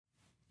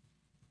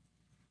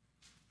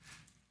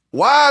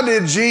Why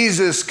did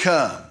Jesus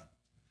come?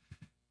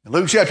 In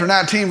Luke chapter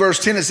 19,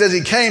 verse 10, it says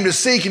he came to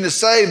seek and to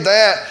save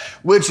that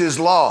which is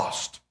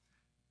lost.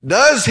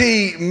 Does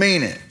he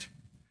mean it?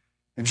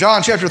 In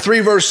John chapter 3,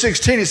 verse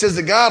 16, he says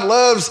that God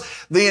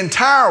loves the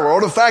entire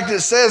world. In fact,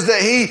 it says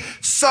that he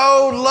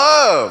so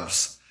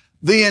loves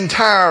the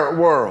entire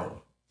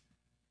world.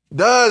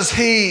 Does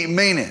he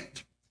mean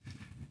it?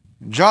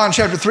 In John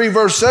chapter 3,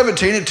 verse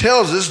 17, it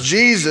tells us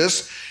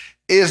Jesus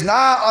is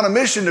not on a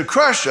mission to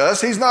crush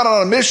us. He's not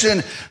on a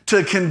mission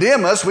to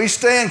condemn us. We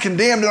stand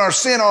condemned in our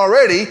sin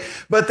already,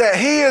 but that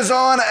he is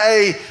on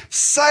a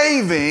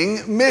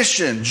saving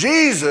mission.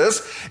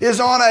 Jesus is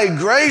on a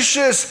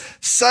gracious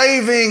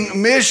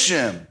saving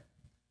mission.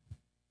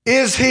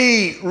 Is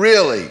he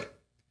really?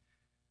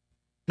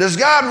 Does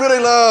God really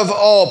love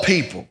all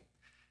people?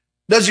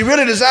 Does he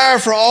really desire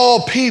for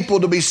all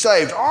people to be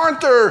saved? Aren't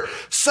there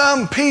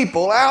some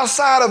people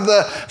outside of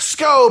the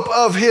scope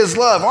of his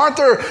love? Aren't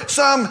there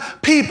some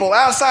people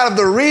outside of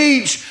the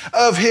reach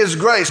of his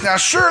grace? Now,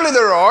 surely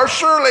there are.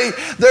 Surely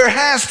there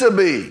has to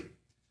be.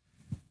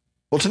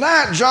 Well,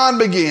 tonight, John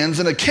begins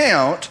an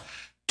account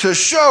to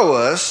show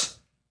us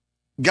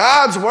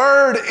God's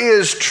word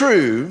is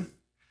true,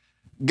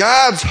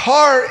 God's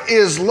heart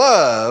is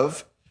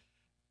love,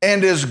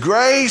 and his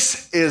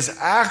grace is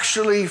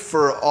actually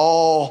for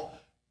all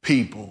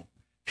people.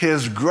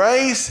 His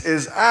grace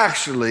is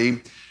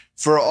actually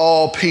for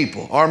all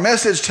people. Our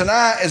message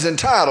tonight is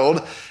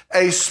entitled,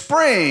 A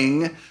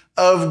Spring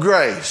of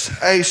Grace.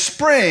 A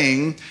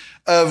Spring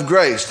of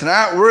Grace.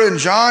 Tonight we're in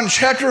John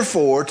chapter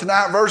 4,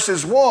 tonight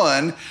verses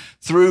 1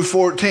 through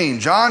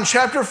 14. John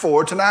chapter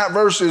 4, tonight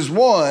verses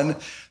 1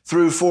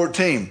 through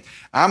 14.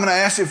 I'm going to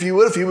ask if you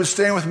would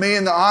stand with me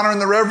in the honor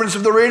and the reverence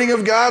of the reading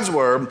of God's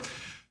word.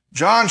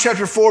 John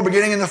chapter 4,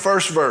 beginning in the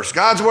first verse.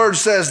 God's word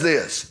says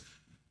this.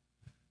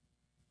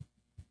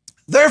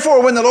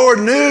 Therefore, when the Lord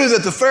knew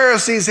that the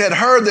Pharisees had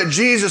heard that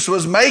Jesus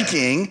was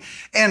making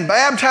and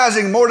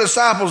baptizing more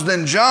disciples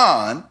than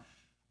John,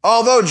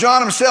 although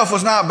John himself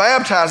was not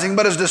baptizing,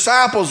 but his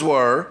disciples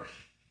were,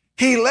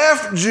 he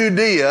left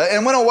Judea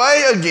and went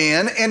away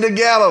again into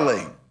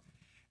Galilee.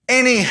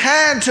 And he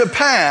had to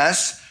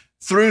pass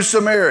through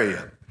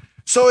Samaria.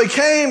 So he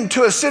came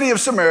to a city of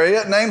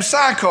Samaria named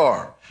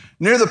Sychar,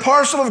 near the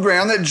parcel of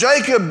ground that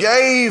Jacob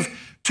gave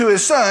to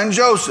his son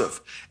Joseph.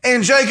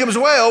 And Jacob's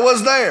well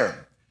was there.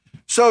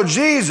 So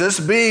Jesus,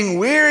 being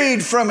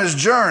wearied from his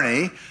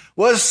journey,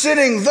 was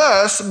sitting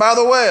thus by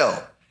the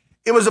well.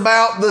 It was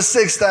about the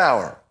 6th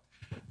hour.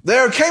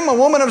 There came a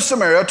woman of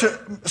Samaria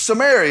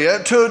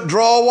to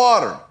draw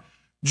water.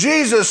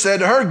 Jesus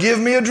said to her, "Give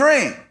me a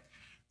drink."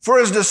 For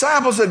his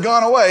disciples had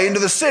gone away into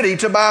the city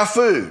to buy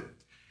food.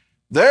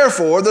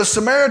 Therefore the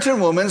Samaritan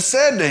woman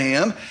said to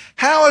him,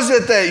 "How is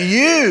it that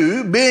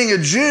you, being a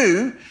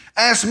Jew,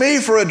 ask me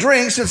for a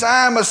drink, since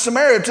I am a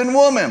Samaritan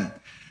woman?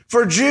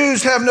 For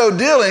Jews have no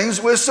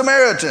dealings with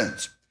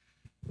Samaritans."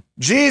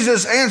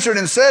 Jesus answered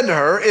and said to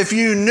her, "If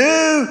you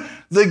knew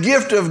the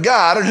gift of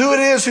God and who it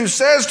is who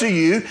says to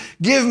you,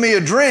 'Give me a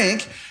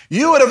drink,'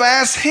 you would have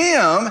asked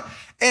him,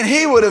 and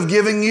he would have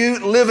given you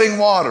living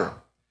water."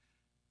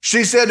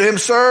 She said to him,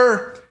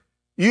 "Sir,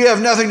 you have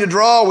nothing to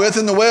draw with,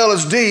 and the well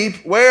is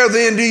deep. Where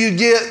then do you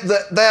get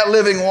that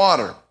living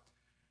water?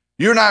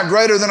 You're not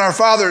greater than our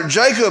father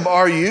Jacob,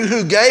 are you,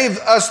 who gave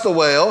us the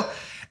well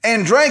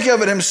and drank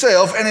of it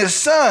himself and his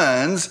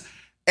sons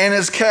and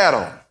his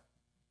cattle?"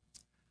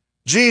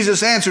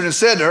 Jesus answered and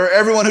said to her,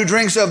 "Everyone who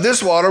drinks of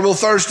this water will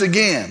thirst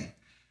again.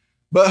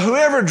 But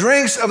whoever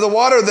drinks of the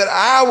water that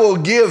I will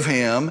give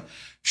him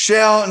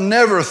shall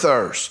never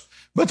thirst.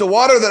 But the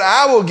water that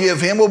I will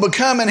give him will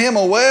become in him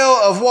a well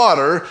of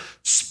water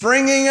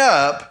springing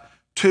up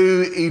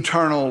to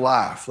eternal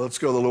life." Let's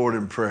go to the Lord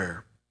in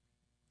prayer.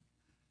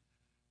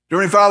 Dear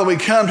Heavenly Father, we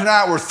come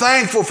tonight. We're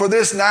thankful for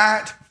this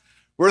night.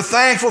 We're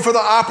thankful for the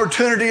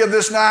opportunity of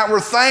this night.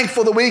 We're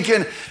thankful that we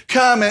can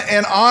come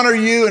and honor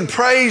you and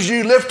praise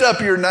you, lift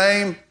up your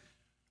name.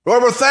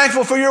 Lord, we're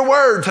thankful for your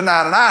word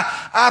tonight. And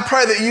I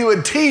pray that you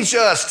would teach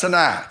us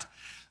tonight,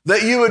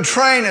 that you would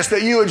train us,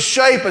 that you would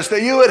shape us,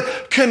 that you would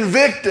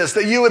convict us,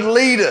 that you would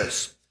lead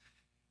us.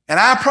 And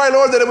I pray,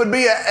 Lord, that it would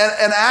be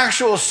an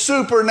actual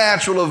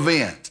supernatural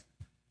event.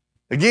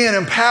 Again,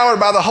 empowered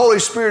by the Holy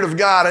Spirit of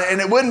God.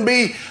 And it wouldn't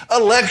be a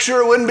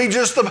lecture. It wouldn't be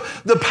just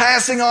the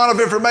passing on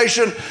of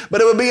information, but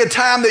it would be a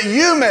time that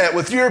you met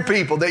with your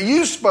people, that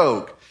you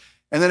spoke,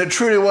 and then it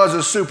truly was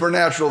a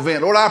supernatural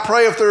event. Lord, I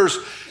pray if there's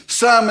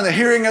some in the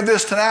hearing of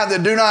this tonight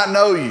that do not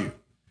know you,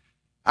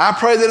 I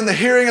pray that in the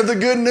hearing of the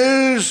good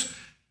news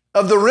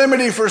of the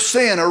remedy for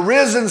sin, a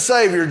risen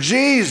Savior,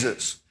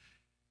 Jesus,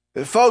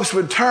 that folks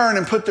would turn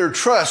and put their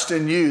trust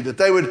in you, that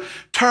they would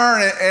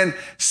turn and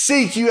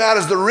seek you out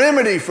as the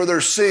remedy for their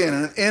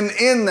sin, and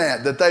in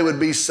that they would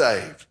be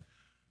saved.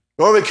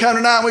 Lord, we come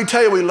tonight and we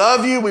tell you we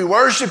love you, we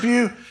worship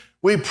you,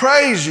 we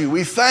praise you,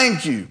 we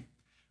thank you,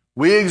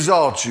 we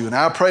exalt you. And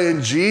I pray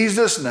in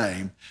Jesus'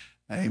 name,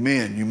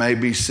 amen. You may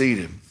be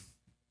seated.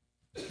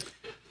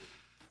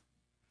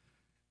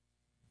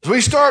 As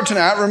we start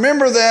tonight,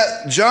 remember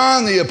that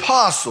John the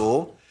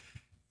Apostle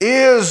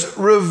is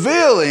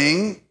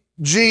revealing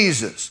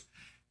Jesus.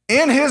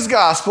 In his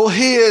gospel,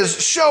 he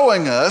is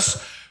showing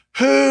us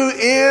who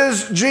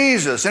is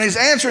Jesus. And he's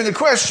answering the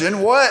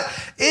question, what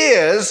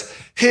is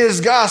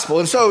his gospel?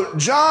 And so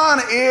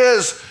John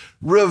is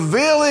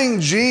revealing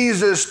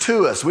Jesus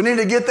to us. We need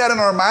to get that in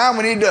our mind.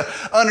 We need to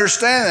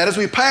understand that as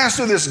we pass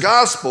through this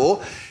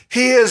gospel,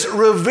 he is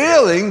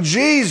revealing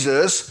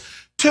Jesus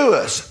to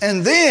us.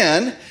 And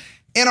then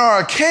in our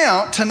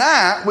account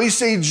tonight, we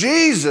see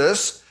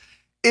Jesus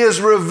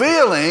is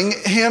revealing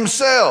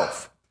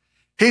himself.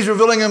 He's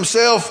revealing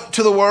himself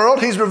to the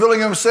world. He's revealing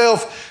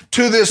himself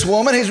to this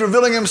woman. He's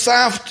revealing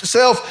himself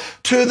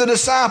to the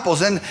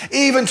disciples. And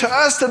even to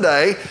us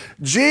today,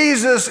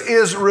 Jesus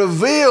is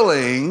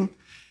revealing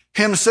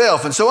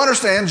himself. And so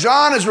understand,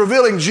 John is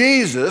revealing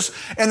Jesus,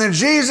 and then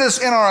Jesus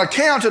in our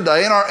account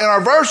today, in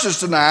our verses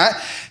tonight,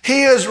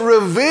 he is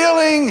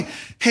revealing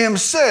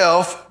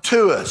himself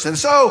to us. And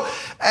so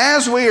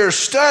as we are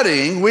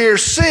studying, we are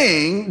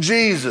seeing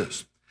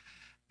Jesus.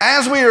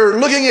 As we are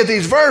looking at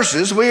these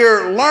verses, we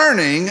are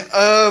learning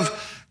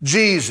of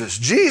Jesus.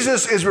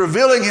 Jesus is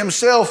revealing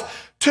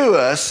himself to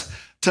us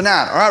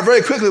tonight. All right,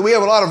 very quickly, we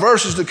have a lot of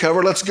verses to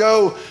cover. Let's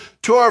go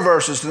to our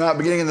verses tonight,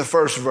 beginning in the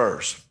first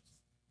verse.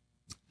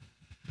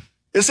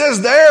 It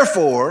says,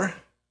 therefore,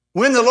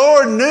 when the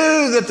Lord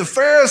knew that the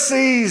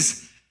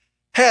Pharisees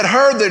had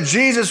heard that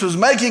Jesus was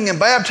making and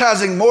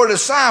baptizing more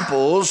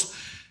disciples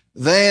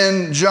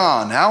than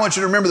John. Now, I want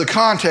you to remember the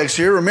context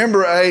here.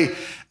 Remember,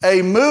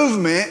 a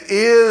movement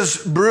is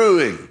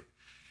brewing.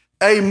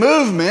 A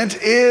movement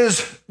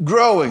is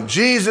growing.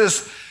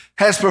 Jesus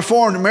has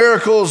performed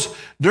miracles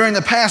during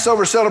the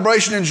Passover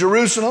celebration in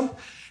Jerusalem.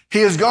 He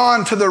has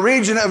gone to the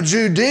region of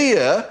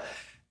Judea,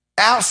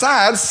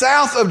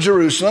 south of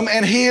Jerusalem,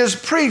 and he is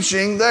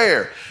preaching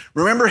there.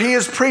 Remember, he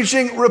is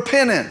preaching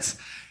repentance.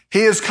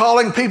 He is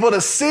calling people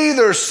to see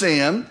their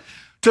sin,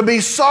 to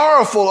be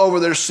sorrowful over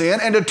their sin,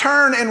 and to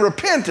turn in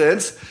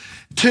repentance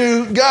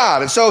to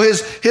God. And so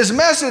his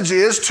message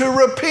is to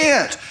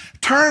repent,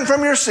 turn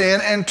from your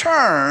sin and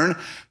turn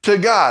to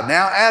God.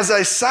 Now, as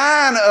a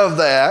sign of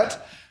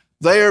that,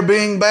 they are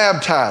being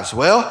baptized.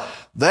 Well,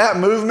 that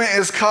movement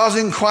is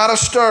causing quite a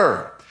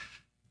stir.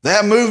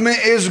 That movement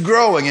is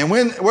growing. And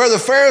where the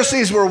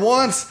Pharisees were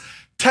once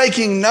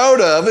taking note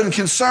of and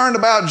concerned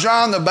about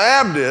John the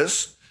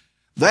Baptist,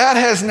 that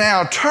has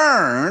now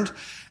turned,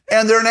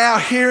 and they're now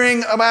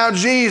hearing about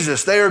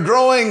Jesus. They are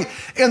growing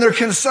in their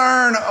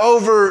concern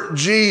over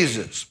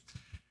Jesus.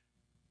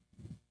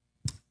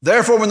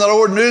 Therefore, when the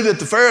Lord knew that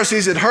the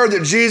Pharisees had heard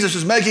that Jesus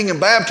was making and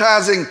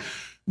baptizing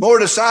more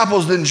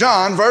disciples than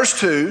John, verse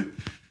 2,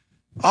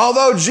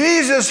 although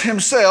Jesus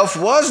himself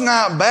was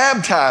not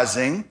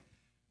baptizing,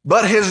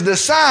 but his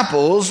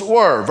disciples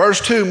were.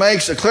 Verse 2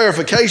 makes a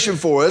clarification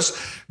for us.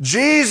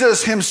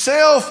 Jesus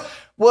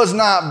himself was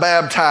not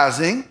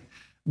baptizing,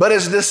 but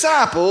his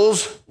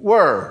disciples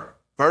were.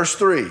 Verse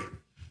 3.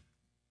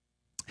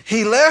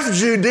 He left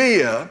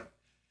Judea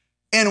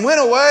and went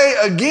away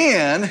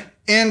again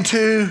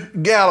into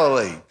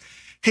Galilee.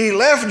 He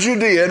left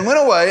Judea and went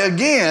away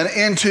again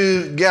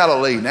into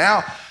Galilee.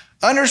 Now,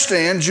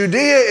 understand,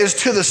 Judea is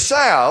to the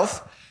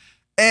south,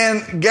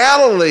 and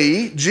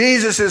Galilee,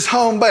 Jesus'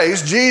 home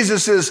base,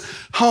 Jesus'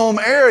 home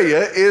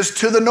area, is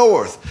to the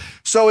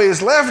north. So he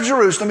has left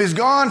Jerusalem. He's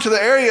gone to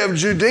the area of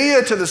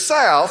Judea to the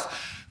south,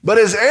 but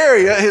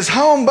his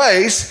home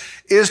base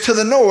is to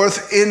the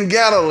north in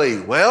Galilee.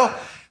 Well,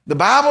 the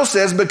Bible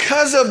says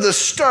because of the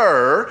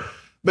stir,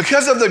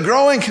 because of the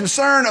growing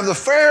concern of the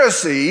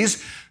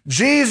Pharisees,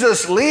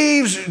 Jesus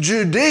leaves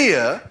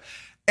Judea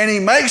and he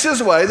makes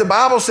his way, the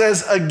Bible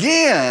says,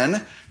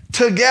 again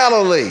to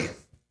Galilee.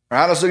 All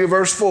right, let's look at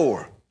verse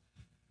 4.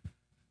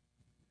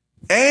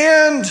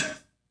 And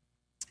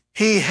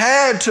he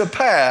had to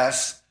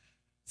pass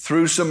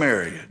through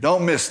Samaria.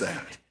 Don't miss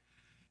that.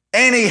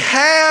 And he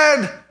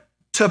had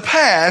to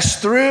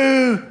pass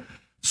through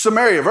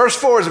Samaria. Verse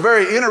 4 is a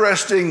very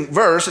interesting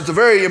verse. It's a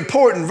very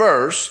important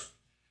verse.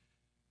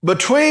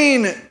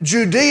 Between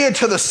Judea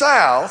to the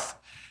south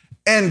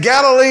and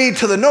Galilee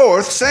to the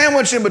north,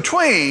 sandwiched in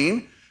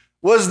between,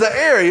 was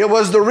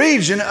the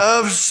region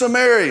of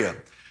Samaria.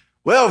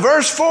 Well,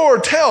 verse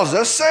 4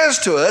 says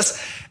to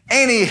us,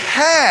 and he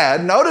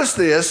had, notice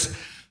this,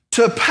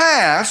 to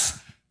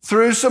pass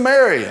through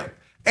Samaria.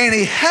 And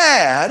he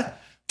had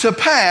to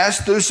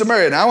pass through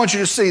Samaria. Now, I want you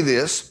to see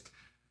this.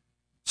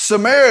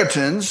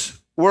 Samaritans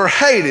were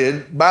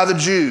hated by the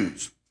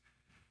Jews.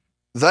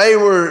 They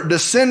were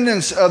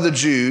descendants of the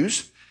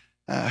Jews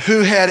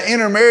who had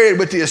intermarried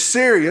with the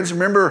Assyrians.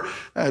 Remember,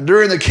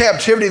 during the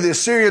captivity, the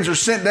Assyrians were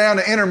sent down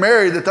to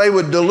intermarry that they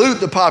would dilute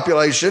the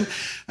population.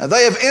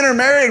 They have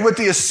intermarried with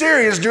the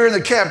Assyrians during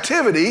the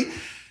captivity,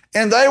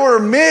 and they were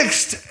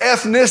mixed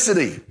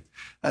ethnicity.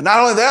 Not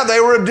only that, they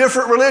were a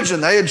different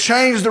religion. They had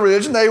changed the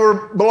religion. They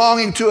were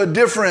belonging to a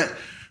different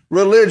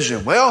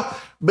religion. Well,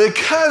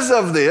 because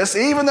of this,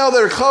 even though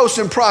they're close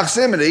in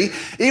proximity,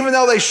 even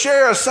though they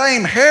share a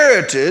same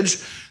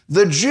heritage,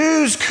 the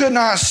Jews could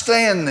not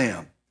stand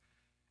them.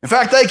 In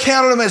fact, they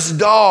counted them as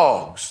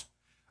dogs.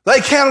 They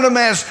counted them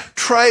as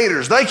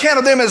traitors. They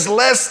counted them as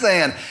less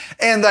than.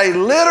 And they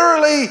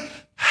literally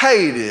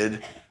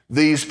hated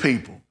these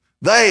people.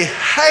 They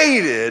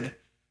hated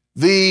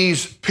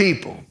these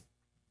people.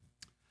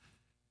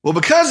 Well,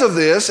 because of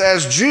this,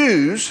 as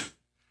Jews,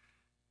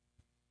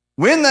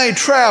 when they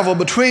traveled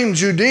between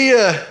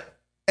Judea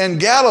and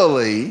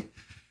Galilee,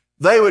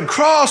 they would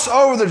cross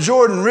over the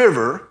Jordan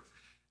River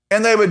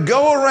and they would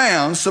go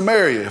around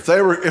Samaria. If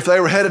they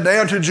were headed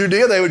down to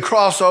Judea, they would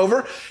cross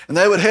over and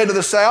they would head to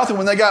the south. And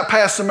when they got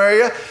past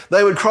Samaria,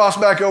 they would cross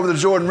back over the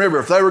Jordan River.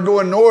 If they were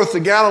going north to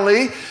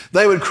Galilee,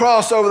 they would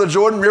cross over the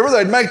Jordan River.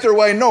 They'd make their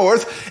way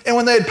north. And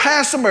when they'd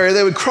pass Samaria,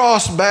 they would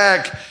cross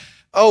back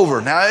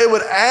over. Now, it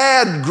would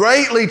add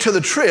greatly to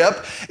the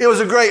trip. It was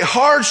a great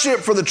hardship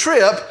for the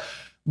trip,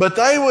 but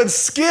they would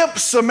skip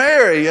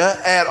Samaria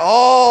at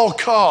all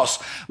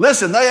costs.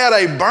 Listen, they had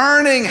a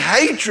burning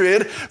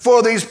hatred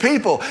for these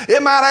people.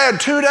 It might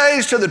add 2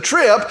 days to the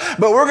trip,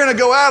 but we're going to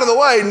go out of the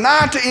way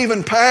not to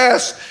even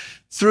pass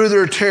through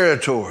their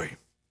territory.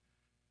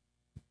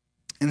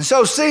 And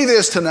so see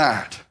this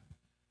tonight.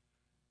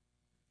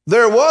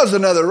 There was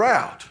another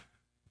route.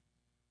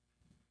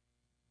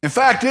 In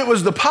fact, it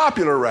was the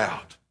popular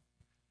route.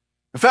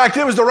 In fact,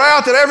 it was the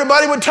route that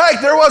everybody would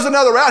take. There was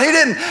another route. He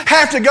didn't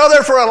have to go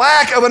there for a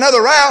lack of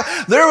another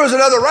route. There was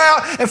another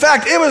route. In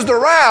fact, it was the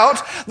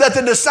route that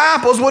the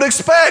disciples would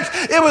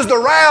expect. It was the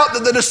route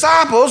that the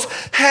disciples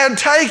had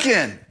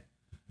taken.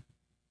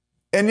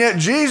 And yet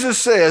Jesus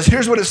says,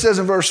 here's what it says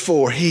in verse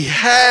 4, he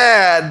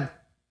had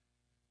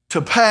to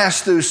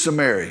pass through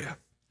Samaria.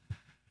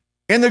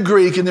 In the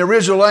Greek, in the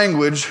original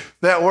language,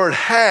 that word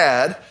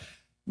had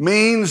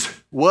means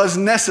was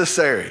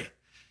necessary.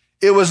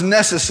 It was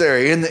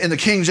necessary. In the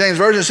King James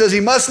Version, it says he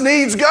must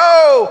needs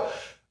go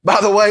by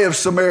the way of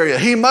Samaria.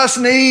 He must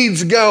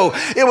needs go.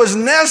 It was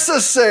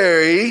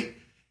necessary.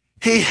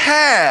 He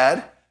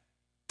had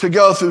to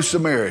go through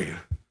Samaria.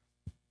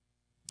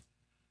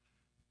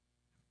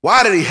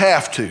 Why did he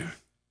have to?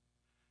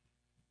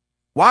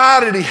 Why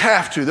did he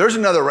have to? There's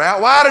another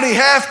route. Why did he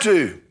have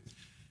to?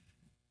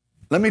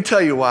 Let me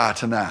tell you why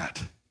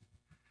tonight.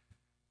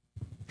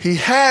 He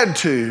had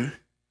to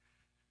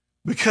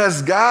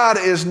because God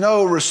is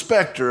no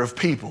respecter of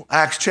people.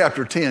 Acts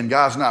chapter 10,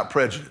 God's not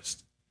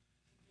prejudiced.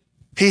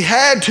 He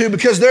had to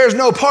because there's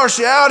no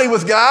partiality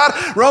with God.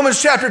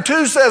 Romans chapter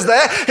 2 says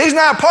that. He's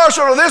not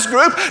partial to this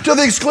group to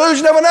the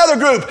exclusion of another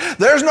group.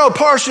 There's no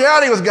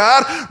partiality with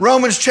God.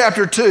 Romans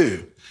chapter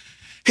 2.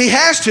 He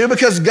has to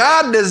because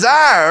God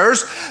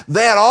desires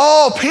that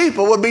all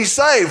people would be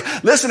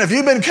saved. Listen, if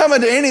you've been coming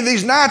to any of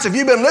these nights, if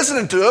you've been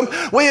listening to them,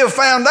 we have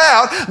found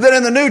out that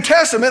in the New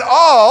Testament,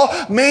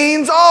 all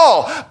means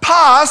all.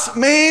 Pas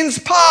means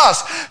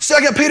pas.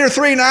 2 Peter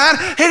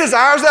 3:9, he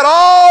desires that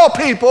all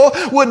people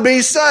would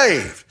be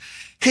saved.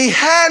 He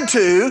had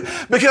to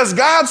because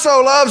God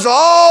so loves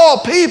all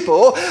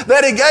people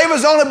that he gave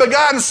his only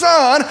begotten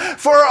Son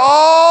for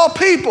all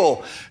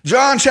people.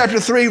 John chapter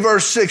 3,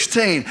 verse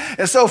 16.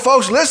 And so,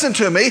 folks, listen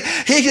to me.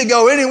 He could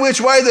go any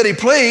which way that he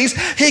pleased.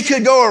 He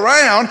could go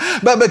around,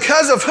 but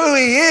because of who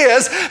he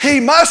is, he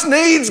must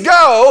needs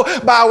go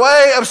by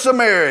way of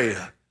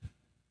Samaria.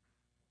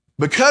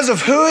 Because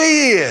of who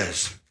he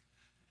is,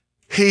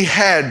 he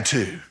had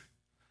to.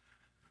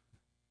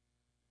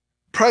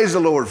 Praise the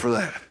Lord for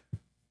that.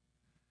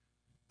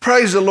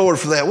 Praise the Lord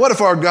for that. What if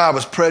our God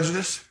was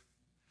prejudiced?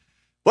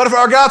 What if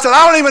our God said,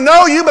 I don't even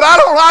know you, but I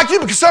don't like you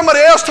because somebody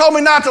else told me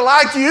not to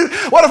like you?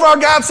 What if our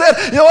God said,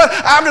 you know what,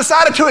 I've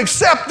decided to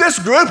accept this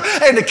group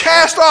and to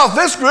cast off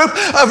this group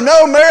of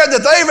no merit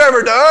that they've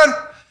ever done?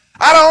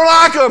 I don't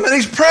like them, and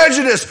he's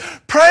prejudiced.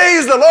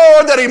 Praise the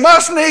Lord that he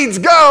must needs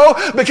go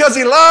because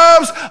he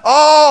loves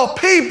all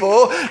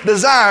people,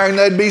 desiring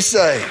they'd be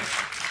saved.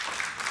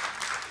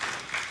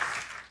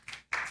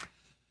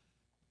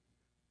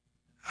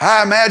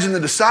 I imagine the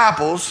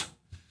disciples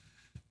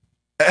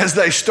as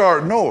they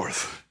start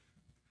north.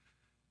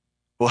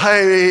 Well,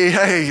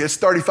 hey, it's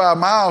 35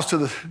 miles to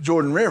the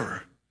Jordan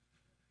River.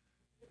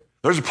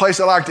 There's a place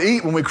I like to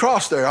eat when we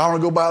cross there. I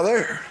want to go by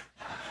there.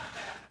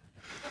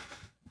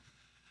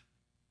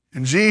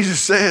 And Jesus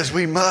says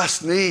we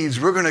must needs.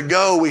 We're going to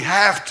go. We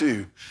have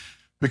to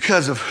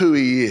because of who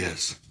he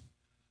is.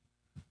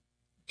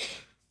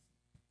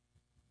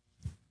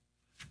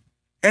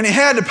 And he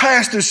had to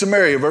pass through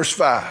Samaria, verse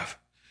 5.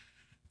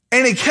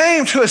 And he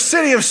came to a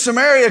city of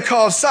Samaria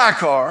called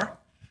Sychar,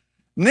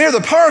 near the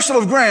parcel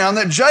of ground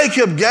that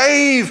Jacob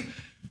gave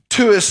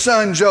to his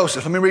son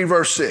Joseph. Let me read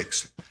verse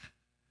 6.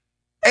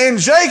 And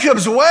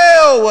Jacob's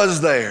well was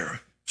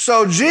there.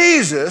 So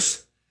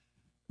Jesus,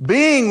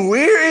 being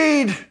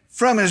wearied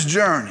from his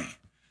journey,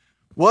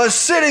 was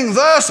sitting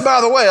thus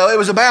by the well. It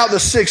was about the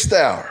 6th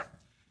hour.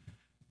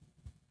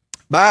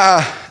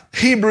 By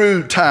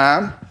Hebrew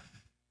time,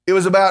 it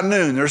was about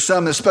noon. There's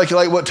some that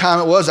speculate what time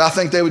it was. I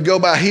think they would go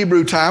by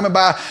Hebrew time. And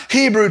by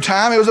Hebrew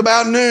time, it was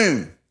about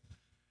noon.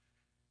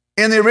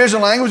 In the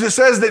original language, it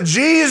says that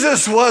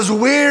Jesus was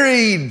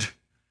wearied.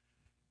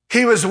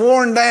 He was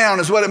worn down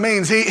is what it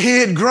means. He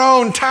had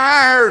grown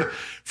tired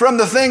from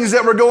the things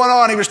that were going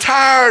on. He was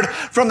tired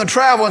from the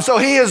travel, and so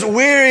he is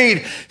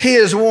wearied, he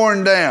is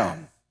worn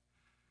down.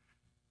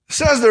 It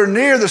says they're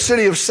near the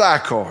city of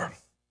Sychar.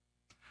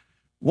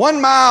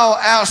 1 mile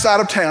outside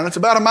of town, it's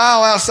about a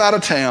mile outside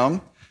of town,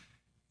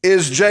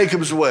 is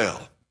Jacob's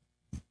well.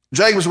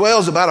 Jacob's well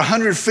is about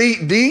 100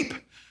 feet deep.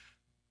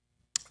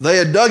 They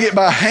had dug it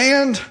by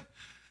hand,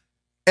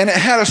 and it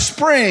had a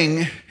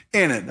spring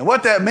in it. And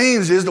what that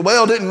means is the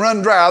well didn't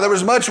run dry. There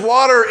was much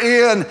water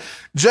in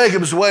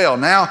Jacob's well.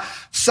 Now,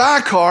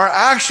 Sychar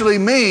actually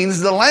means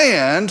the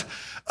land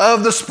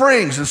of the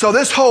springs. And so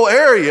this whole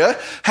area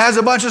has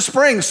a bunch of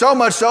springs, so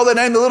much so they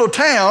named the little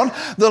town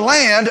the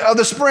land of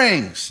the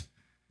springs.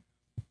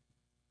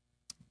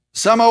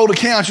 Some old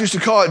accounts used to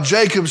call it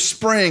Jacob's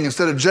spring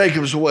instead of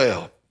Jacob's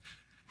well.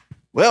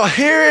 Well,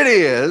 here it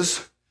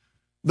is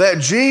that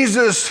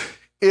Jesus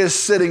is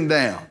sitting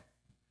down.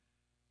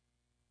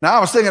 Now, I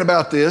was thinking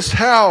about this,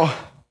 how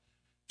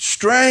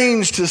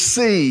strange to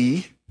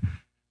see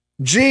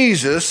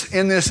Jesus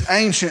in this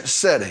ancient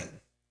setting.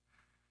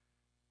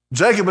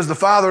 Jacob was the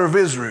father of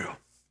Israel.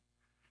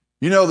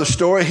 You know the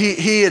story.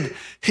 He had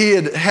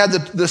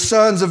the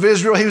sons of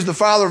Israel. He was the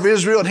father of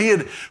Israel, and he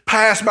had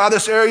passed by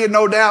this area,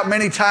 no doubt,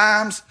 many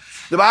times.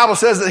 The Bible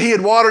says that he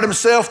had watered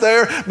himself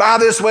there by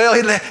this well.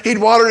 He'd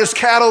watered his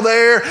cattle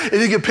there, if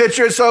you could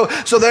picture it. So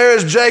there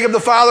is Jacob,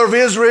 the father of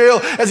Israel,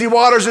 as he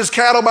waters his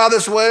cattle by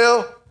this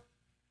well.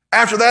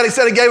 After that, he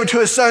said he gave it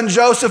to his son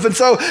Joseph. And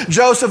so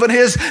Joseph and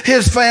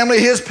his family,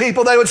 his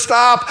people, they would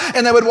stop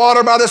and they would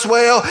water by this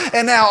well.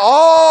 And now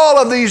all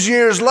of these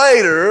years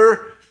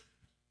later,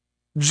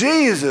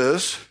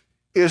 Jesus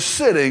is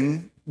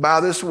sitting by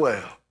this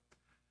well.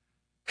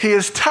 He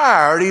is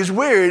tired, he's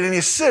wearied, and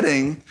he's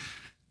sitting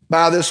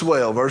by this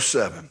well. Verse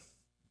 7.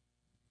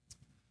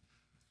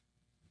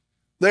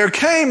 There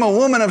came a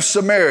woman of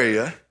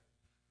Samaria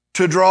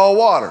to draw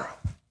water.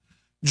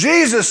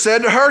 Jesus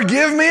said to her,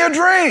 "Give me a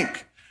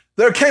drink."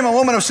 There came a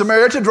woman of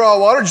Samaria to draw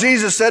water.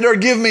 Jesus said to her,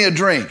 "Give me a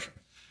drink."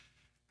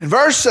 In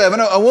verse 7,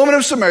 a woman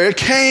of Samaria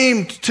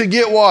came to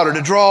get water,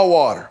 to draw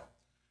water.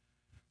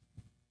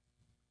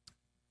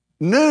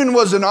 Noon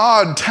was an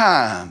odd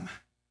time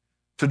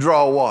to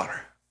draw water.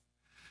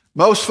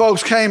 Most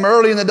folks came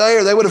early in the day,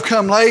 or they would have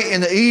come late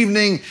in the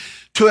evening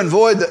to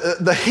avoid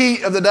the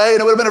heat of the day,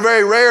 and it would have been a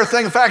very rare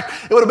thing. In fact,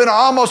 it would have been an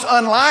almost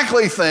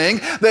unlikely thing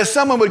that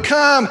someone would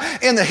come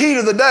in the heat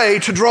of the day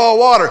to draw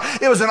water.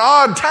 It was an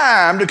odd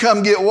time to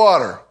come get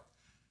water.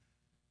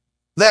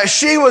 That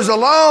she was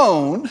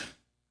alone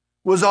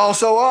was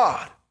also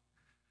odd.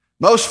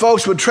 Most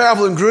folks would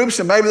travel in groups,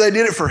 and maybe they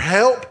did it for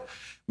help.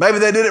 Maybe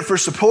they did it for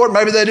support.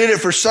 Maybe they did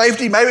it for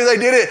safety. Maybe they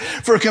did it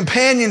for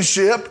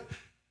companionship.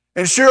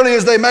 And surely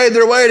as they made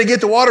their way to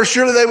get the water,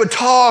 surely they would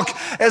talk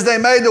as they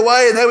made the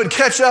way, and they would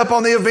catch up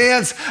on the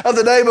events of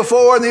the day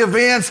before and the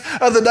events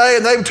of the day,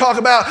 and they would talk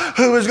about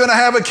who was going to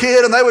have a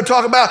kid, and they would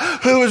talk about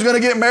who was going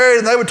to get married,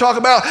 and they would talk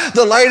about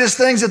the latest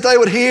things that they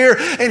would hear.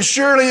 And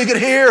surely you could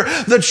hear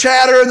the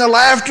chatter and the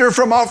laughter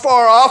from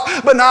far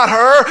off, but not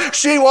her.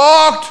 She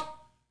walked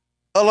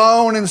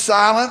alone in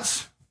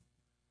silence.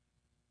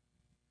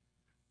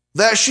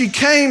 That she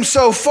came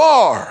so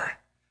far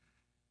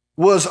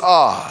was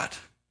odd.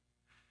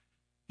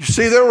 You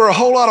see, there were a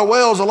whole lot of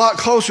wells a lot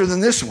closer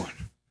than this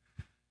one.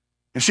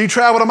 And she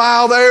traveled a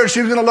mile there, and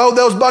she was going to load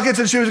those buckets,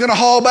 and she was going to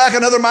haul back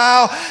another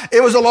mile.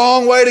 It was a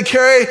long way to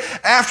carry.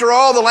 After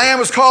all, the land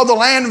was called the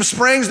land of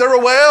springs. There were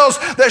wells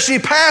that she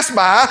passed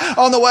by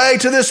on the way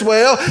to this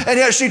well, and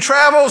yet she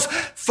travels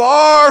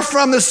far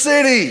from the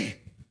city.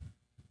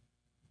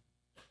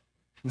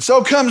 And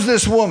so comes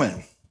this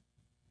woman,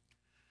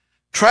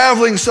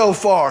 traveling so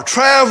far,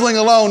 traveling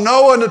alone,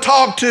 no one to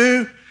talk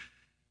to,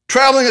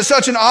 traveling at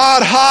such an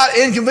odd, hot,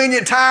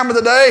 inconvenient time of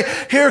the day.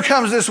 Here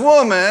comes this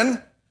woman,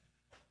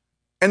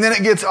 and then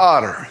it gets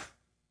odder.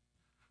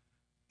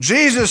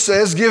 Jesus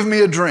says, "Give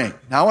me a drink."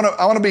 Now,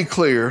 I want to be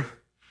clear.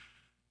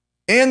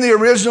 In the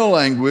original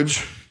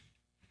language,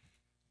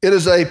 it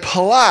is a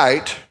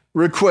polite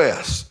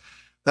request.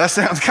 That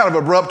sounds kind of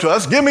abrupt to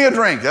us. Give me a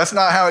drink. That's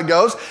not how it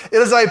goes.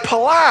 It is a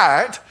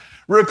polite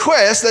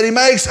request that he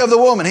makes of the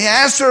woman. He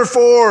asks her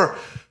for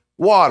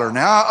water.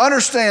 Now, I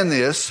understand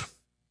this.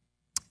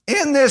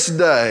 In this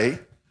day,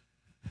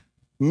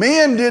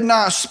 men did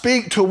not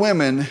speak to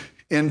women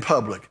in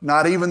public,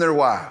 not even their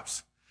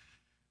wives.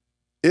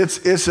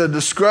 It's a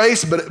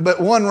disgrace, but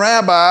one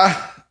rabbi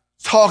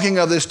talking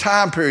of this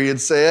time period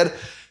said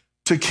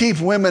to keep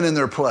women in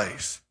their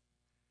place.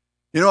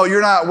 You know,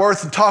 you're not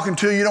worth talking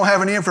to. You don't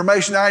have any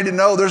information I need to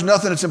know. There's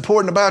nothing that's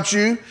important about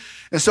you.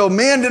 And so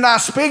men did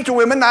not speak to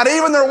women, not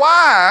even their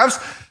wives,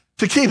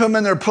 to keep them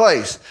in their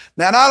place.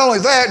 Now, not only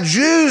that,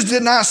 Jews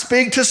did not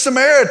speak to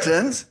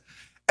Samaritans,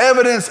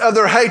 evidence of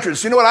their hatred.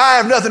 So you know what? I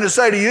have nothing to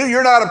say to you.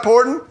 You're not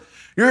important.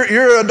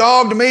 You're a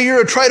dog to me.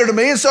 You're a traitor to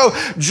me. And so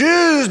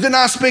Jews did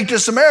not speak to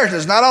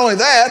Samaritans. Not only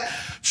that,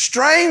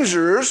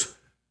 strangers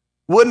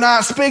would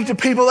not speak to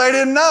people they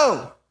didn't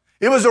know.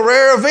 It was a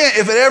rare event,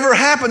 if it ever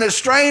happened, that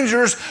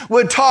strangers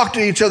would talk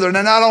to each other.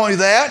 And not only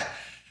that,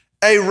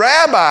 a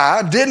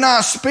rabbi did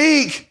not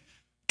speak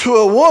to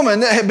a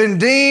woman that had been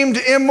deemed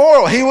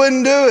immoral. He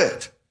wouldn't do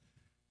it.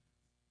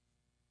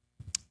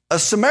 A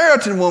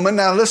Samaritan woman,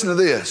 now listen to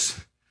this,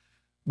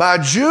 by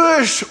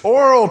Jewish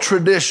oral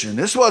tradition,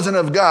 this wasn't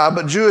of God,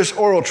 but Jewish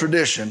oral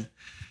tradition,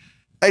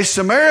 a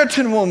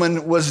Samaritan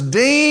woman was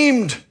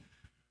deemed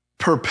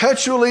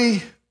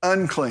perpetually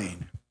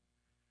unclean.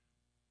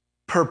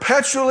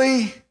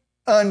 Perpetually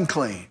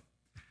unclean.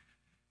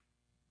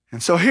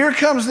 And so here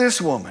comes this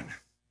woman.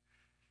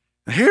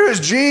 And here is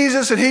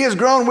Jesus, and he has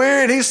grown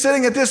weary, and he's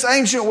sitting at this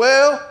ancient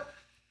well.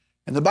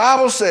 And the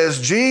Bible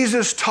says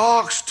Jesus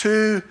talks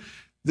to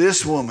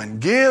this woman.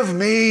 Give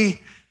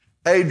me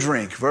a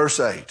drink. Verse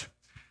 8.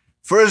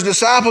 For his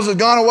disciples had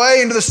gone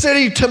away into the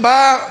city to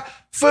buy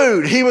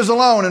food. He was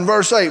alone in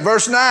verse 8.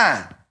 Verse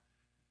 9.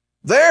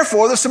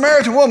 Therefore the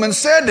Samaritan woman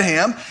said to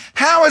him,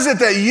 how is it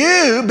that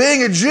you,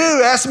 being a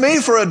Jew, ask me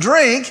for a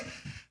drink,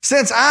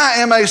 since I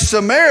am a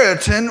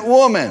Samaritan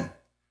woman?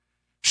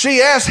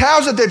 She asked, how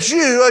is it that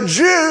you, a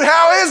Jew,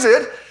 how is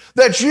it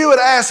that you would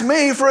ask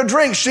me for a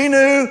drink? She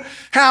knew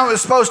how it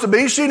was supposed to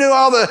be. She knew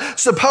all the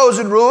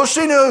supposed rules.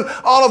 She knew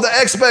all of the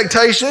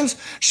expectations.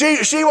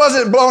 She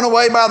wasn't blown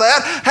away by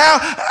that.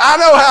 I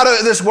know how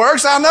this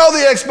works. I know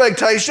the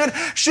expectation.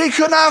 She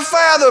could not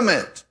fathom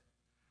it.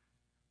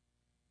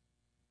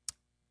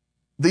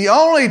 The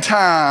only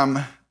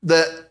time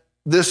that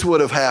this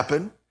would have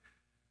happened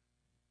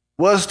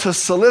was to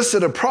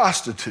solicit a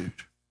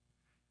prostitute.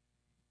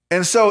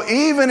 And so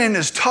even in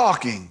his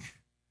talking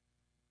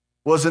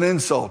was an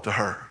insult to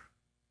her.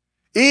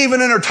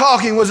 Even in her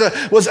talking was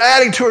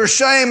adding to her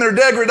shame and her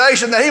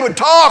degradation that he would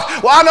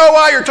talk. Well, I know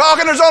why you're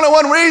talking. There's only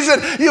one reason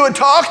you would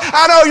talk.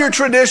 I know your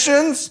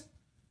traditions.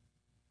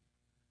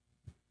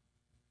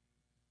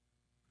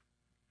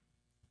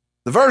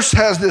 The verse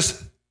has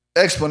this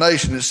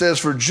explanation. It says,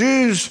 for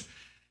Jews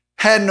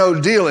had no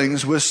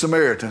dealings with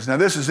Samaritans. Now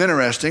this is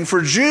interesting.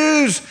 For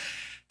Jews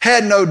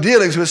had no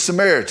dealings with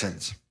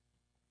Samaritans.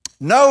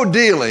 No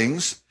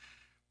dealings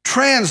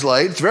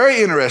translates,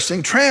 very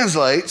interesting,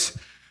 translates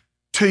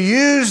to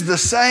use the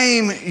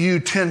same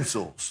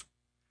utensils.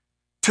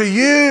 To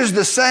use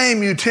the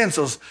same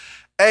utensils.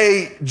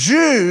 A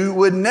Jew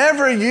would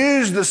never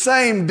use the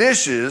same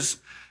dishes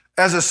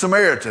as a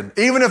Samaritan.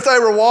 Even if they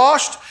were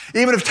washed,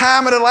 even if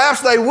time had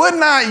elapsed, they would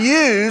not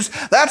use,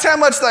 that's how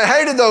much they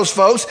hated those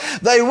folks,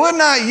 they would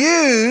not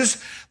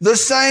use the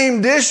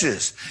same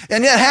dishes.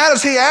 And yet how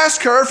does he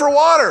ask her for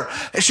water?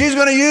 She's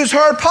going to use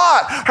her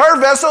pot. Her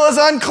vessel is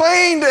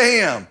unclean to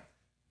him.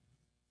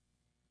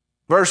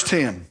 Verse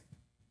 10.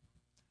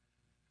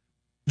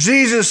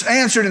 Jesus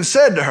answered and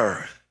said to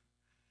her,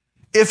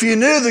 if you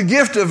knew the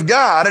gift of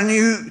God and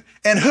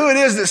who it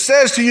is that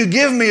says to you,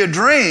 give me a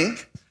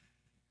drink,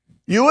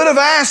 you would have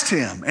asked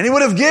him, and he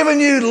would have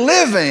given you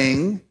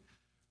living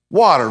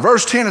water.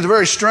 Verse 10 is a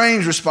very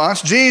strange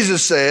response.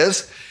 Jesus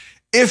says,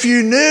 if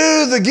you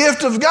knew the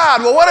gift of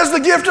God. Well, what is the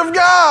gift of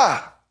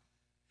God?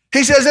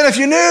 He says, and if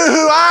you knew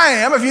who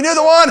I am, if you knew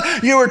the one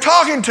you were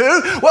talking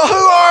to, well, who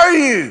are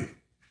you?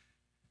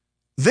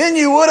 Then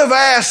you would have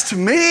asked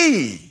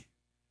me,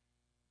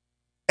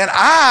 and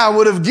I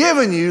would have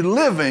given you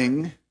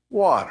living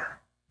water.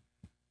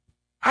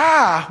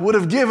 I would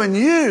have given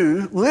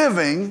you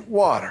living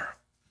water.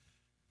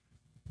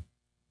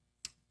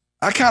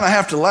 I kind of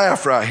have to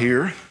laugh right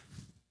here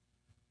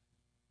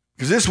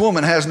because this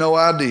woman has no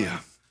idea.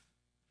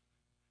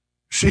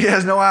 She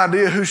has no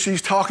idea who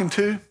she's talking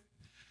to.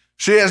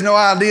 She has no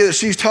idea that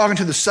she's talking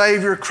to the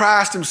Savior,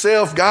 Christ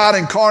himself, God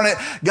incarnate,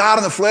 God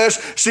in the flesh.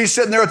 She's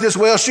sitting there at this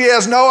well. She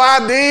has no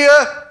idea.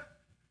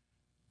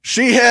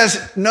 She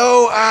has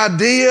no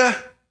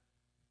idea.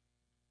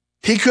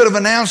 He could have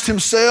announced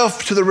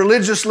himself to the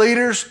religious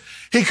leaders.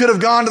 He could have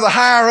gone to the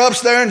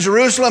higher-ups there in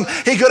Jerusalem.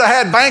 He could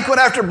have had banquet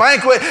after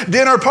banquet,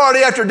 dinner party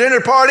after dinner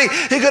party.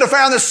 He could have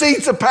found the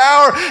seats of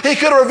power. He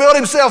could have revealed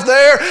himself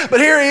there. But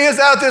here he is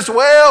out at this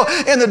well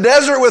in the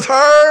desert with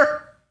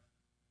her.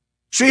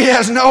 She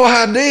has no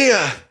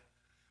idea.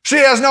 She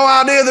has no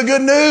idea the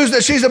good news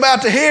that she's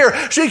about to hear.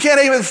 She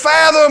can't even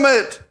fathom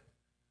it.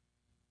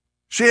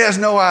 She has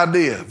no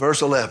idea.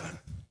 Verse 11.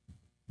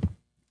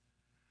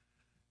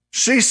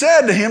 She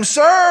said to him,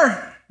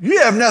 sir, you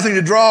have nothing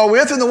to draw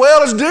with, and the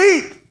well is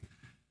deep.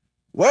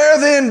 Where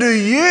then do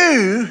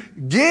you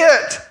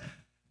get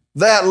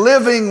that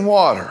living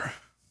water?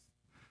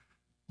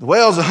 The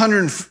well's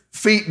 100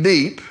 feet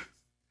deep.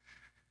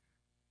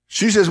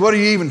 She says, what are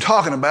you even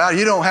talking about?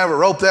 You don't have a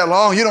rope that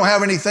long. You don't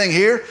have anything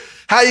here.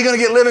 How are you going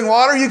to get living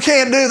water? You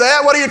can't do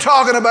that. What are you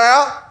talking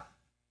about?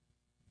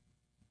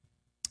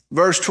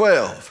 Verse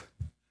 12.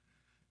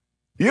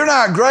 You're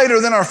not greater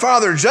than our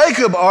father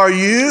Jacob, are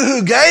you,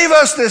 who gave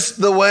us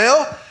the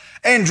well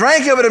and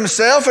drank of it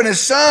himself and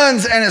his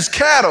sons and his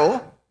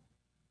cattle?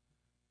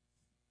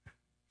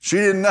 She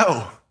didn't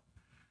know.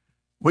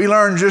 We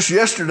learned just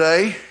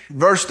yesterday,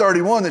 verse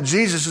 31, that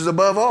Jesus is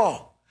above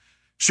all.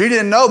 She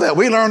didn't know that.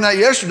 We learned that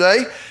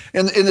yesterday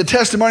in the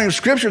testimony of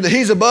Scripture, that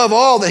he's above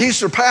all, that he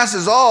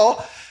surpasses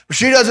all.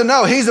 She doesn't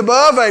know. He's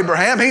above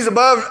Abraham. He's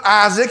above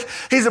Isaac.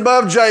 He's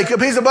above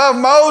Jacob. He's above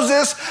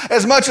Moses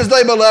as much as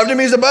they beloved him.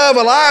 He's above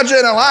Elijah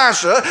and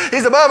Elisha.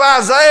 He's above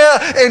Isaiah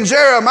and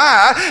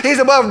Jeremiah. He's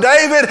above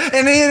David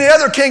and any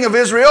other king of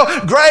Israel,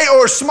 great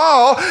or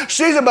small.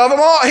 She's above them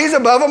all. He's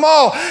above them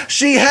all.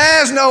 She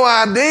has no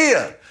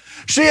idea.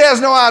 She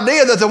has no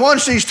idea that the one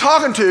she's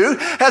talking to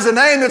has a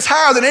name that's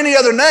higher than any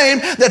other name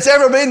that's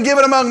ever been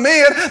given among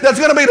men, that's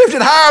going to be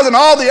lifted higher than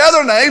all the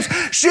other names.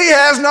 She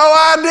has no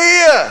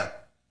idea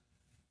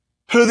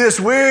who this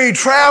weary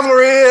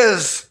traveler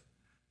is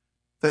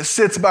that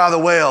sits by the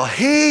well.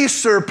 He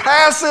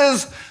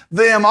surpasses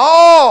them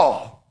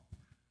all.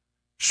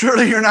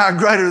 Surely you're not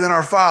greater than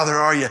our Father,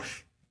 are you?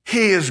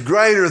 He is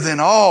greater than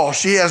all.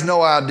 She has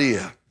no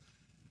idea.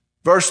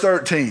 Verse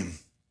 13.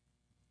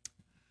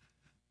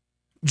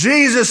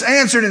 Jesus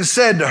answered and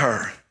said to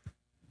her,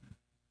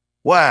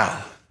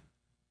 wow,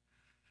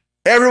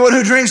 everyone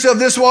who drinks of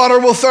this water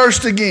will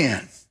thirst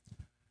again.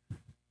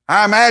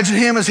 I imagine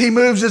him as he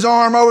moves his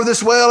arm over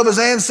this well of his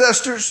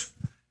ancestors.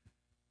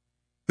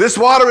 This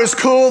water is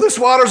cool. This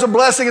water is a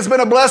blessing. It's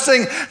been a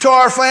blessing to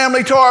our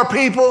family, to our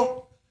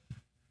people.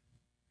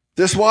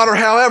 This water,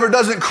 however,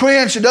 doesn't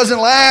quench. It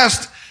doesn't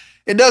last.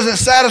 It doesn't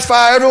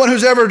satisfy. Everyone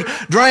who's ever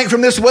drank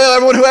from this well,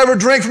 everyone who ever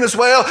drank from this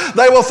well,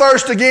 they will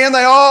thirst again.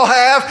 They all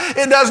have.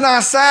 It does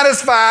not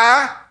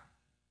satisfy.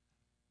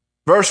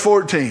 Verse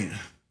 14.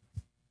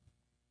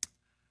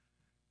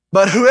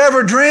 But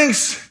whoever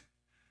drinks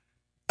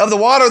of the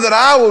water that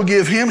I will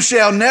give him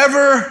shall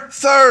never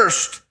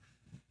thirst.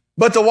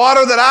 But the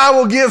water that I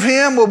will give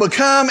him will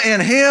become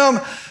in him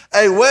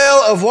a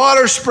well of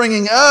water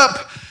springing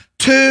up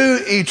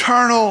to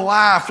eternal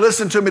life.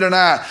 Listen to me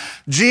tonight.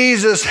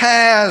 Jesus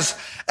has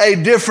a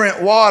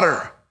different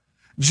water.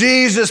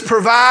 Jesus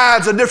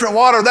provides a different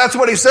water. That's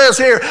what he says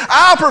here.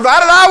 I'll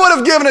provide it. I would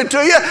have given it to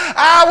you.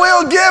 I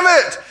will give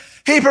it.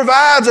 He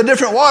provides a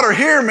different water.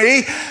 Hear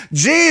me.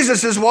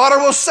 Jesus' water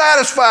will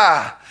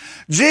satisfy.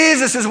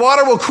 Jesus'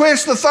 water will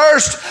quench the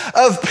thirst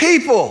of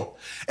people.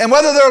 And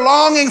whether they're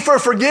longing for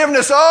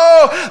forgiveness,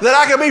 oh, that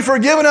I can be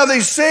forgiven of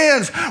these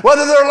sins.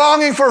 Whether they're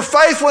longing for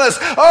faithfulness,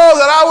 oh,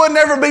 that I would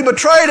never be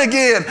betrayed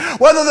again.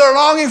 Whether they're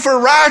longing for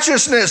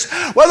righteousness.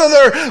 Whether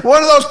they're one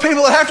of those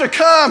people that have to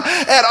come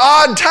at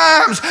odd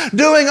times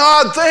doing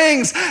odd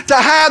things to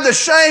hide the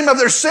shame of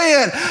their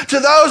sin. To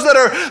those that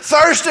are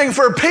thirsting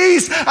for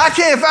peace, I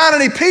can't find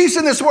any peace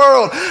in this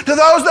world. To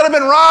those that have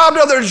been robbed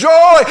of their joy,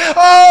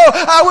 oh,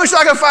 I wish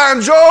I could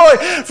find joy.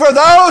 For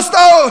those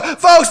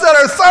folks that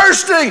are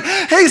thirsting,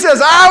 he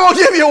says, I will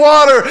give you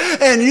water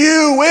and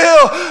you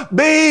will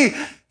be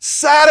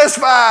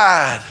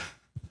satisfied.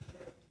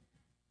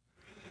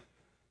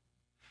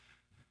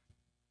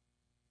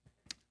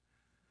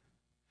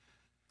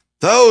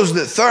 Those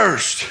that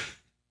thirst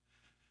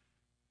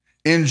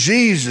in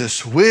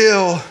Jesus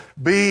will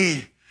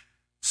be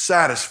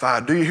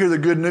satisfied. Do you hear the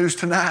good news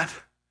tonight?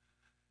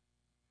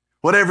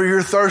 Whatever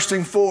you're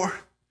thirsting for,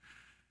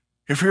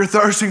 if you're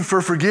thirsting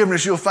for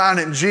forgiveness, you'll find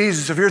it in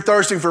Jesus. If you're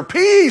thirsting for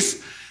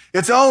peace,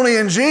 it's only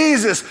in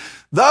Jesus.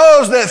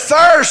 Those that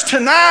thirst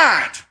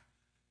tonight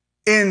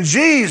in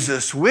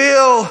Jesus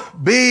will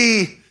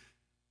be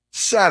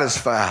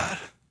satisfied.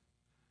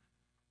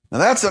 Now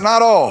that's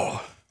not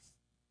all.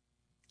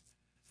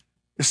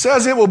 It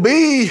says it will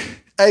be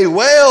a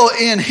well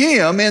in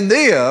him, in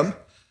them,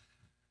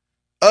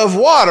 of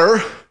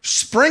water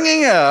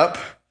springing up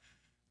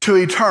to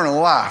eternal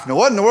life. Now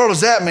what in the world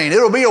does that mean? It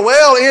will be a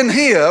well in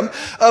him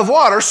of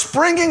water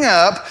springing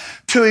up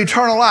to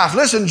eternal life.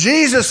 Listen,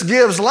 Jesus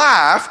gives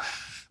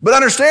life, but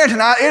understand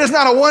tonight, it is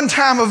not a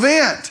one-time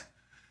event.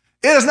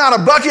 It is not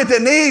a bucket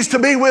that needs to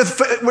be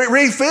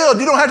refilled.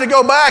 You don't have to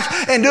go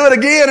back and do it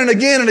again and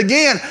again and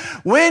again.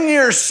 When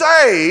you're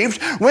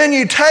saved, when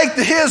you take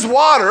his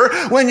water,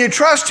 when you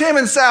trust him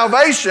in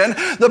salvation,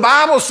 the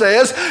Bible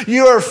says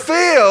you are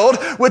filled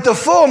with the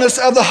fullness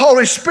of the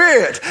Holy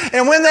Spirit.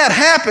 And when that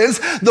happens,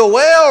 the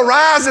well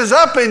rises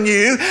up in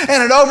you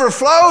and it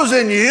overflows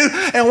in you,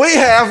 and we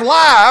have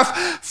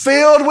life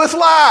filled with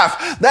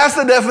life. That's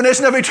the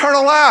definition of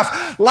eternal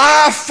life.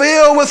 Life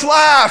filled with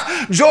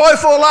life,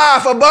 joyful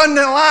life, abundant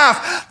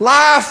life,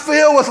 life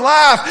filled with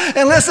life.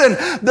 And listen,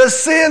 the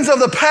sins of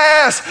the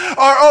past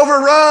are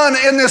overrun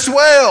in this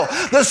well.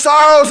 The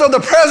sorrows of the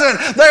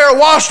present, they are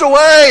washed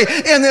away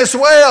in this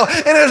well.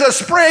 And there's a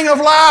spring of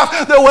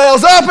life that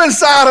wells up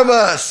inside of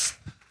us.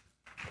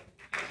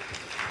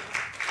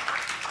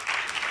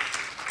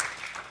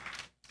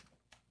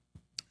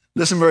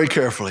 Listen very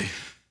carefully.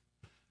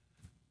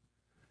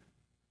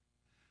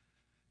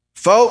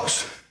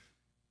 Folks,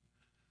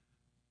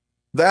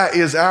 that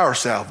is our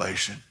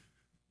salvation.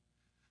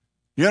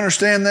 You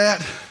understand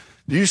that?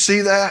 Do you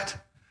see that?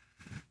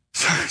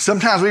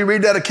 Sometimes we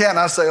read that account and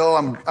I say,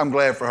 oh, I'm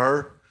glad for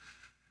her.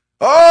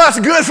 Oh, that's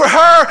good for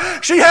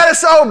her. She had it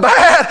so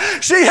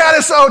bad. She had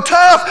it so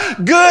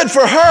tough. Good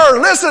for her.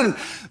 Listen,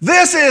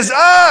 this is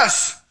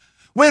us.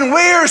 When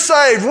we are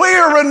saved, we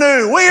are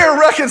renewed, we are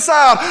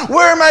reconciled,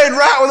 we're made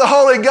right with the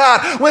Holy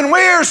God. When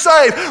we are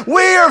saved,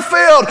 we are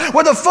filled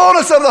with the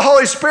fullness of the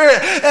Holy Spirit,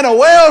 and a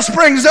well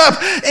springs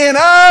up in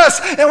us,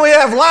 and we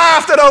have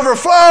life that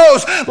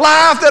overflows,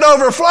 life that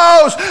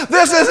overflows.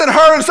 This isn't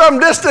heard in some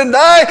distant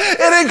day.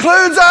 It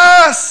includes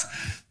us.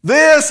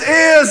 This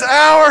is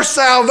our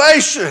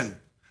salvation.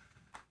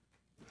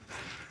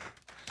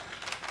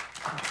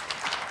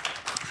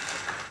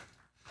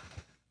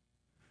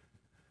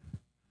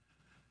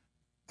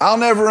 I'll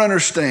never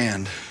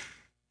understand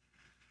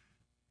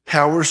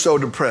how we're so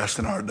depressed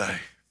in our day.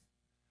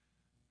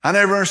 I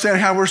never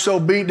understand how we're so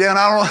beat down.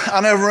 I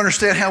never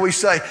understand how we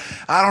say,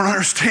 I don't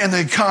understand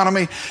the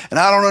economy, and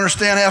I don't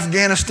understand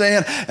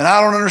Afghanistan, and I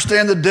don't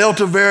understand the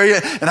Delta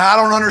variant, and I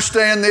don't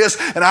understand this,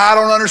 and I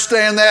don't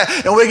understand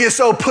that, and we get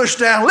so pushed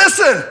down.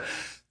 Listen,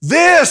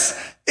 this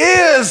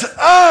is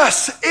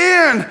us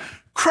in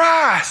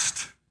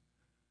Christ.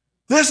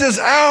 This is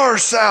our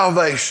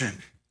salvation.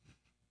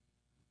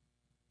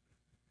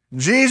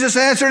 Jesus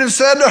answered and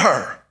said to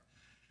her,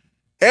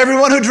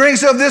 everyone who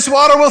drinks of this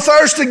water will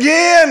thirst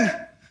again,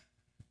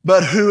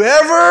 but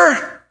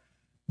whoever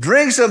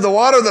drinks of the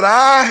water that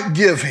I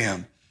give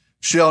him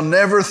shall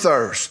never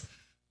thirst.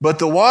 But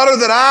the water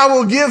that I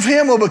will give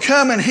him will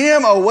become in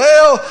him a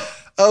well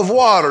of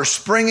water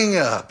springing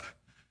up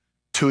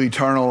to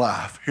eternal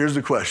life. Here's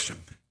the question.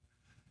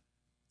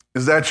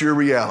 Is that your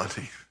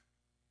reality?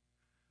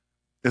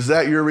 Is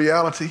that your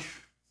reality?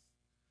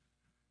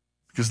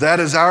 Because that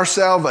is our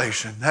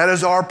salvation. That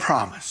is our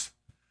promise.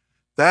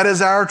 That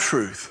is our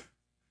truth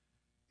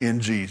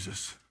in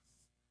Jesus.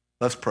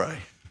 Let's pray.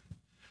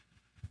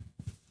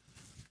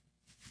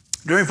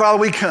 Dear Father,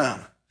 we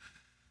come.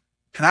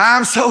 And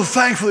I'm so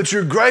thankful that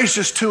you're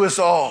gracious to us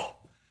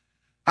all.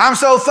 I'm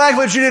so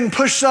thankful that you didn't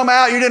push some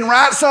out. You didn't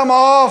write some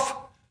off.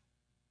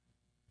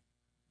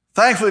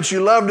 Thankful that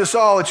you loved us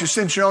all, that you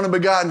sent your only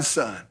begotten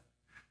Son.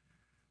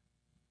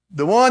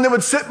 The one that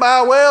would sit by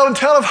a well and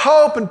tell of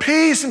hope and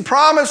peace and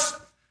promise.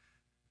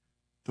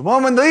 The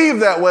one would leave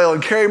that well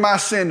and carry my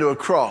sin to a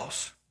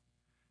cross.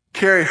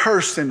 Carry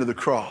her sin to the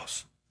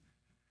cross.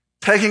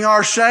 Taking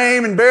our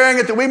shame and bearing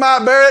it that we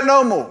might bear it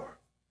no more.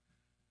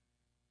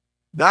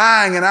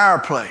 Dying in our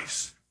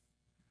place.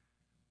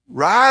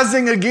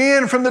 Rising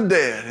again from the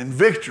dead in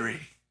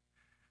victory.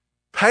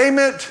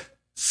 Payment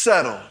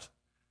settled.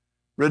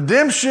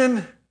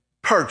 Redemption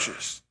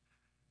purchased.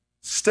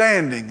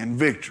 Standing in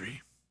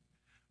victory.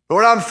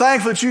 Lord, I'm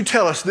thankful that you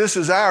tell us this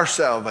is our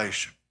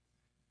salvation.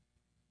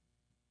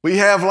 We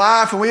have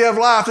life, and we have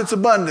life that's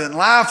abundant,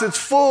 life that's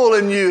full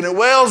in you, and it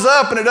wells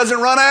up and it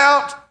doesn't run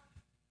out.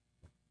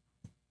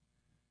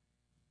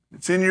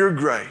 It's in your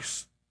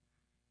grace.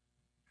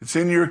 It's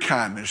in your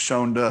kindness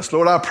shown to us.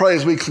 Lord, I pray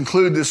as we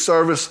conclude this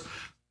service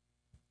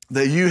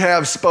that you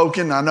have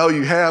spoken. I know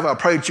you have. I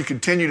pray that you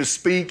continue to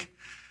speak.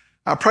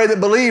 I pray that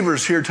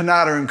believers here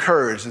tonight are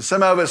encouraged. And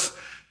some of us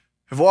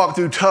have walked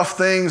through tough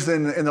things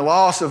in the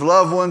loss of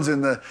loved ones,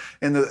 in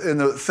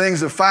the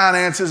things of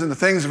finances, and the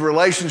things of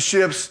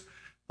relationships,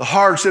 the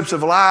hardships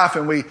of life,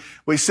 and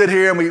we sit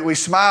here and we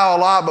smile a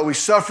lot, but we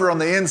suffer on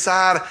the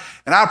inside.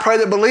 And I pray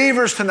that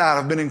believers tonight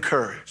have been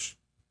encouraged.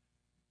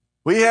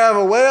 We have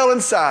a well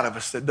inside of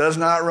us that does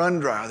not run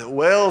dry, that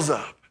wells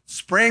up,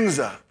 springs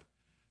up,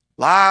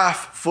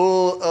 life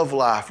full of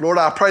life. Lord,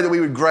 I pray that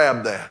we would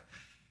grab that.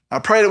 I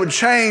pray that it would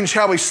change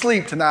how we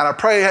sleep tonight. I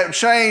pray it would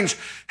change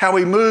how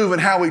we move and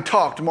how we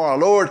talk tomorrow.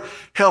 Lord,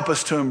 help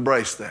us to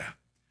embrace that.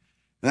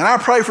 And I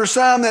pray for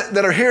some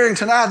that are hearing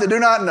tonight that do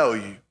not know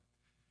you.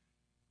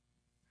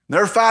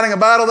 They're fighting a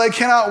battle they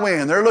cannot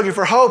win. They're looking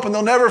for hope, and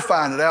they'll never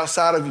find it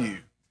outside of you.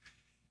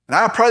 And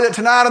I pray that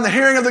tonight in the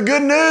hearing of the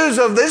good news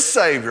of this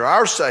Savior,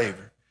 our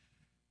Savior,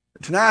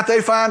 that tonight they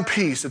find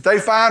peace, that they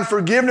find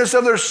forgiveness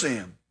of their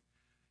sin.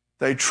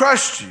 They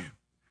trust you,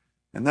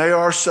 and they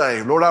are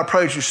saved. Lord, I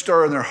pray that you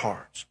stir in their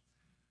hearts.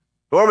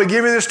 Lord, we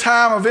give you this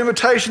time of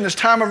invitation, this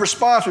time of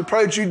response. We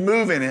pray that you'd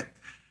move in it,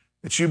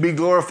 that you be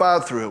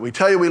glorified through it. We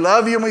tell you we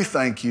love you and we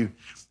thank you.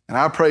 And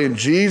I pray in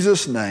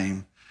Jesus'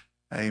 name,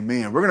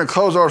 amen. We're going to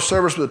close our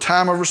service with a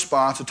time of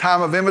response, a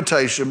time of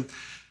invitation,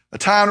 a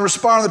time to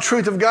respond to the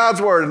truth of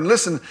God's word. And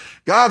listen,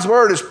 God's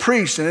word is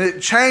preached and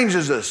it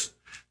changes us,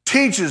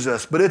 teaches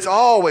us, but it's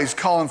always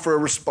calling for a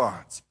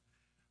response.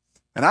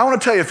 And I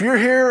want to tell you, if you're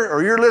here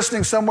or you're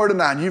listening somewhere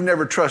tonight and you've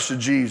never trusted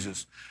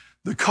Jesus,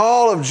 the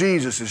call of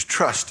Jesus is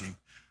trust him,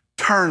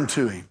 turn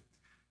to him.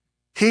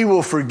 He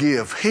will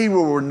forgive, he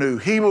will renew,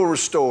 he will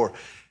restore.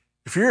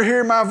 If you're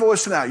hearing my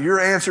voice tonight, your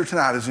answer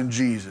tonight is in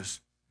Jesus.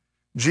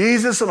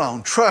 Jesus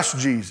alone. Trust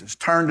Jesus.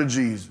 Turn to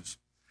Jesus.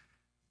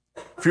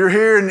 If you're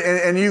here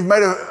and you've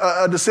made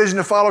a decision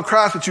to follow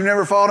Christ, but you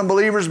never followed in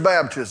believer's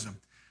baptism,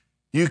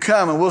 you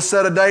come and we'll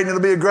set a date and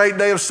it'll be a great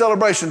day of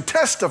celebration,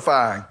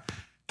 testifying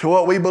to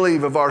what we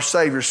believe of our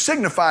Savior,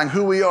 signifying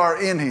who we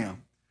are in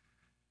him.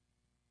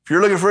 If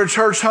you're looking for a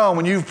church home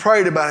and you've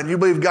prayed about it and you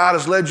believe God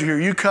has led you here,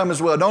 you come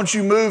as well. Don't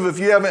you move if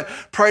you haven't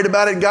prayed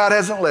about it and God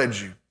hasn't led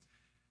you.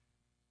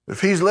 If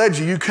he's led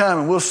you, you come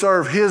and we'll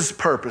serve his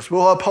purpose.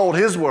 We'll uphold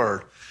his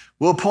word.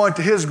 We'll point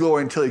to his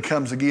glory until he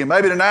comes again.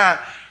 Maybe tonight,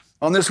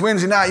 on this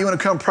Wednesday night, you want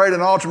to come pray at an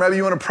altar. Maybe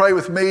you want to pray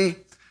with me.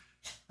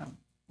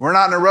 We're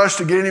not in a rush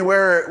to get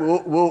anywhere.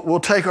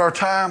 We'll take our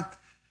time.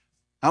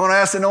 I want to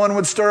ask that no one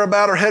would stir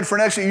about or head for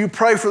an exit. You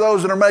pray for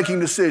those that are making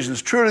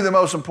decisions. Truly the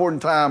most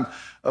important time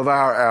of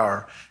our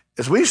hour.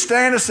 As we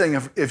stand to sing,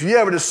 if you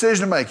have a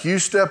decision to make, you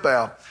step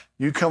out.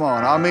 You come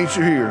on. I'll meet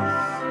you here.